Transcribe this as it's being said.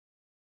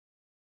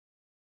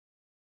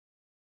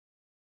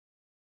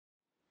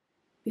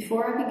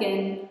Before I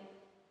begin,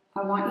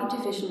 I want you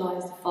to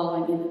visualize the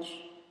following image.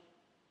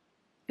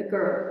 A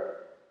girl.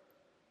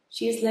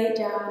 She is laid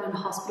down in a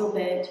hospital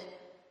bed,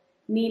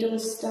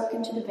 needles stuck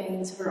into the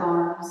veins of her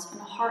arms and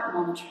a heart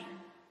monitor,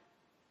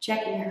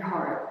 checking her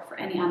heart for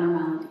any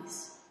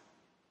abnormalities.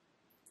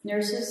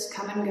 Nurses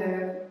come and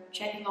go,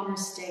 checking on her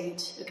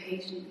state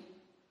occasionally.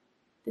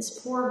 This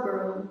poor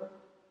girl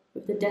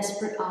with the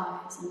desperate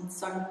eyes and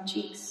sunken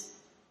cheeks.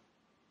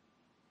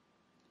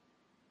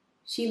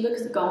 She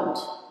looks gaunt,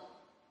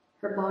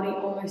 her body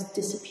almost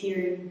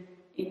disappearing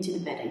into the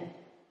bedding.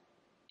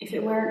 If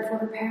it weren't for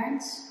her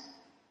parents,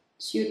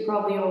 she would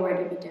probably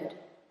already be dead.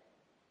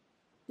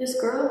 This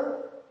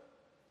girl,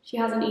 she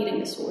has an eating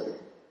disorder,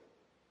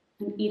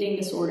 and eating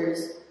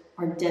disorders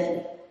are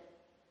deadly.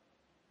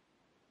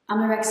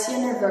 Anorexia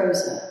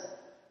nervosa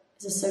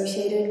is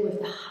associated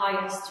with the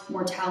highest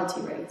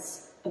mortality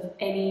rates of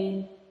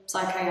any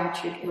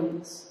psychiatric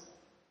illness.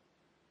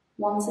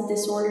 Once a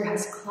disorder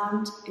has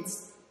clamped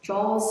its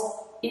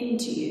jaws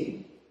into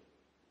you,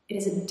 it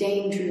is a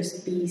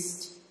dangerous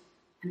beast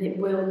and it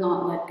will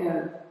not let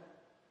go.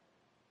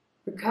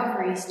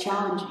 Recovery is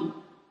challenging.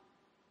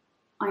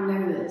 I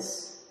know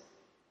this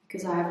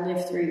because I have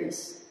lived through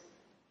this.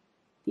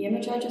 The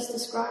image I just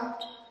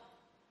described,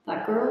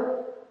 that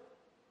girl,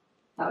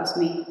 that was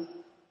me.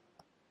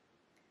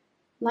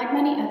 Like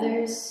many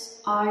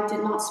others, I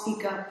did not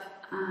speak up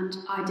and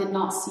I did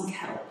not seek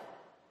help.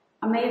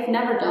 I may have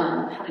never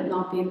done had it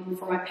not been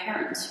for my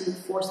parents who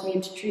forced me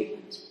into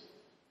treatment.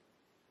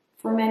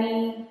 For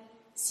many,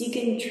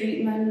 seeking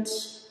treatment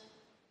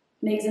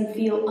makes them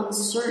feel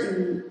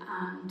uncertain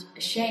and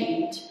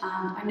ashamed,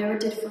 and I know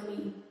it did for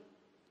me.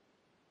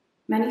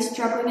 Many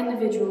struggling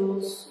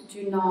individuals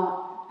do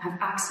not have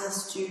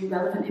access to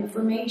relevant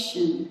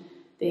information.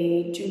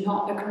 They do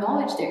not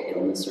acknowledge their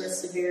illness or its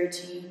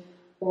severity,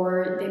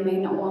 or they may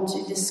not want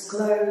to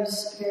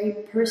disclose very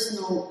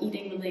personal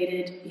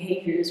eating-related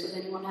behaviors with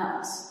anyone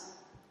else.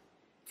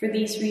 For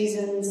these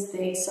reasons,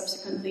 they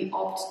subsequently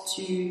opt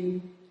to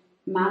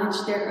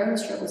manage their own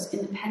struggles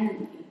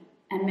independently,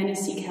 and many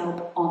seek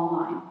help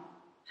online.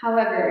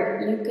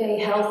 However, UK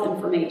health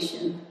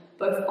information,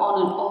 both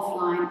on and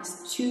offline,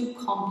 is too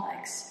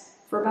complex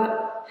for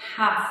about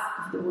half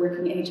of the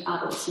working age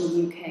adults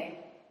in the UK.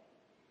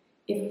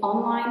 If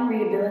online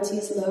readability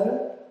is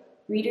low,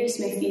 readers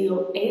may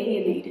feel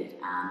alienated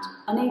and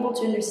unable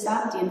to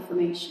understand the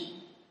information.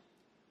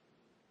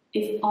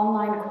 If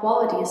online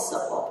quality is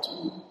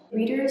suboptimal,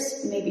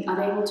 readers may be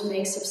unable to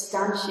make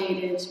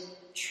substantiated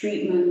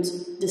treatment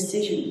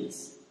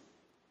decisions.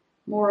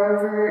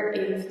 Moreover,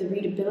 if the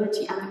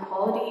readability and the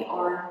quality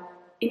are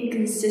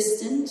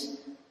inconsistent,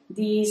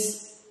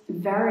 these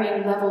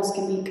varying levels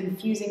can be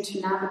confusing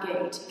to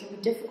navigate. It can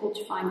be difficult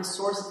to find the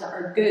sources that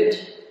are good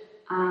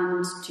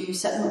and to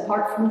set them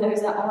apart from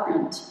those that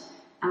aren't.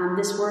 And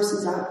this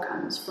worsens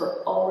outcomes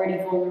for already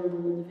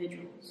vulnerable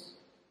individuals.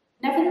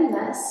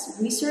 Nevertheless,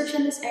 research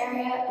in this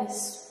area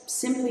is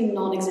simply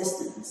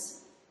non-existent.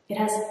 It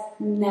has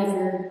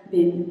never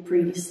been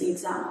previously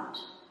examined.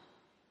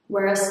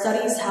 Whereas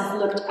studies have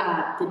looked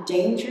at the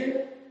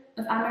danger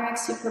of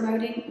anorexia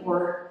promoting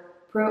or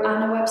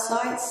pro-ana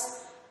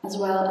websites, as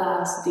well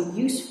as the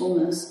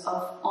usefulness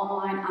of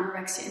online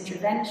anorexia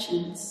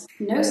interventions,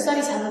 no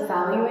studies have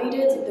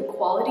evaluated the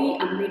quality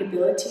and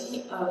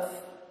readability of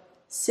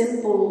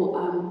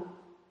simple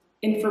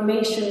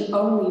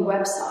information-only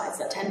websites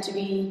that tend to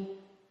be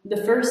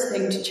the first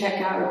thing to check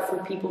out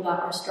for people that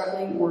are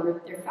struggling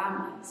or their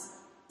families.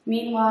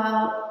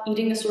 Meanwhile,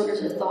 eating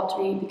disorders are thought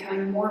to be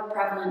becoming more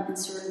prevalent in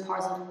certain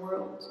parts of the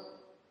world.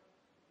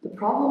 The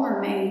problem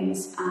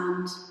remains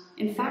and,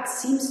 in fact,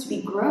 seems to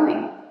be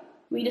growing.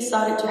 We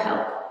decided to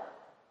help.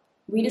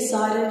 We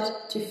decided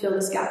to fill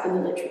this gap in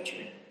the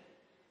literature.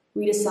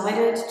 We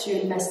decided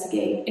to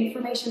investigate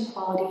information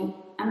quality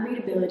and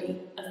readability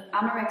of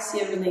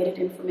anorexia-related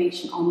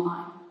information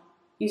online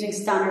using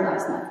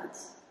standardized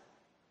methods.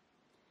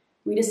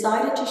 We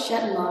decided to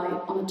shed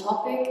light on a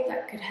topic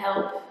that could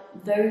help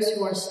those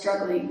who are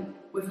struggling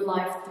with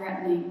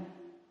life-threatening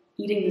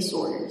eating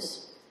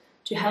disorders,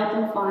 to help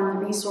them find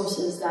the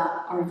resources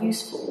that are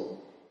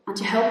useful and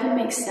to help them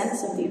make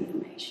sense of the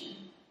information.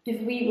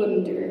 If we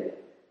wouldn't do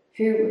it,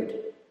 who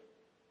would?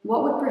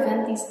 What would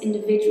prevent these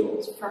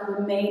individuals from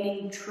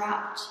remaining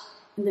trapped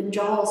in the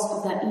jaws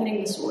of that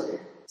eating disorder?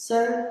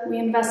 So we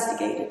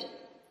investigated.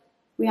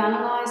 We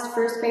analyzed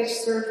first-page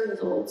search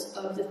results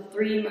of the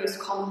 3 most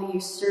commonly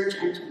used search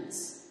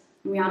engines.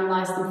 And we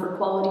analyzed them for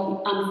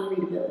quality and for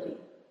readability.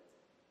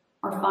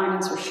 Our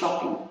findings were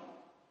shocking.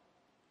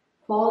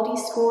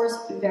 Quality scores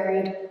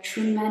varied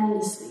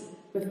tremendously,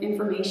 with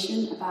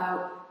information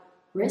about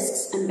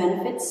risks and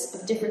benefits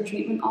of different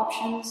treatment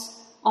options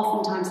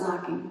oftentimes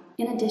lacking.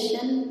 In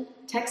addition,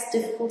 text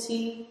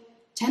difficulty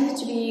tended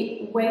to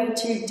be way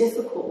too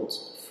difficult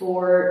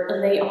for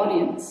a lay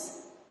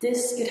audience.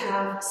 This could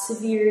have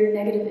severe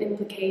negative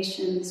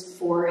implications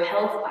for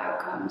health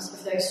outcomes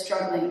of those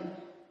struggling,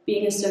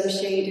 being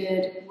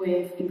associated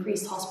with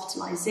increased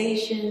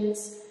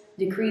hospitalizations,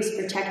 decreased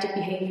protective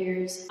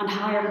behaviors, and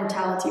higher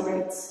mortality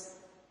rates.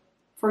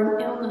 for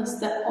an illness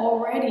that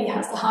already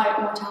has the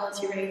highest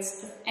mortality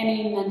rates of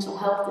any mental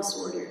health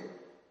disorder.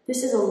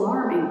 This is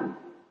alarming.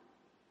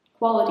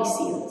 Quality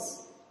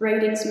seals,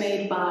 ratings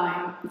made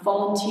by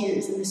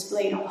volunteers and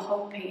displayed on the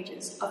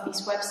homepages of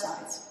these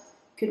websites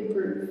could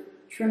prove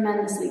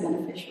tremendously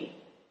beneficial.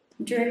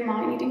 During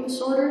my eating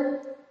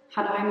disorder,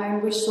 had I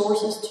known which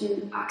sources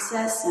to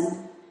access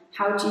and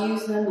how to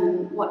use them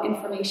and what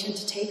information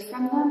to take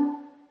from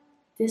them,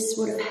 this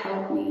would have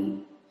helped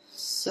me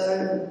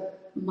so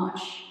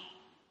much.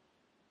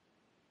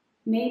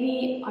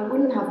 Maybe I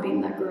wouldn't have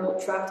been that girl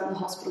trapped in the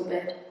hospital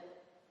bed.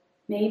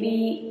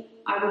 Maybe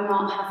I would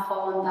not have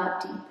fallen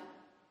that deep.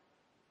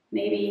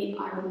 Maybe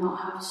I would not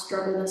have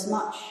struggled as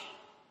much.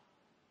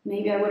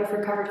 Maybe I would have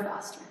recovered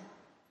faster.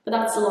 But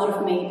that's a lot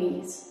of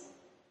maybes.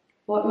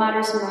 What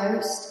matters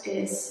most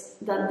is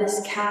that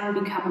this can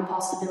become a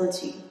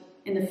possibility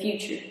in the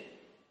future.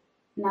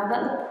 Now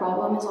that the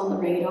problem is on the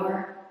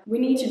radar, we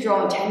need to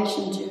draw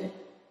attention to it.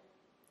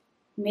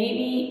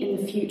 Maybe in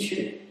the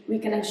future, we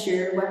can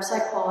ensure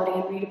website quality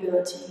and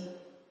readability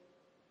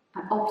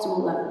at optimal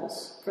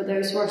levels for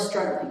those who are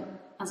struggling,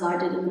 as I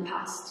did in the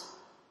past.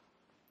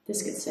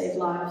 This could save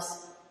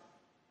lives.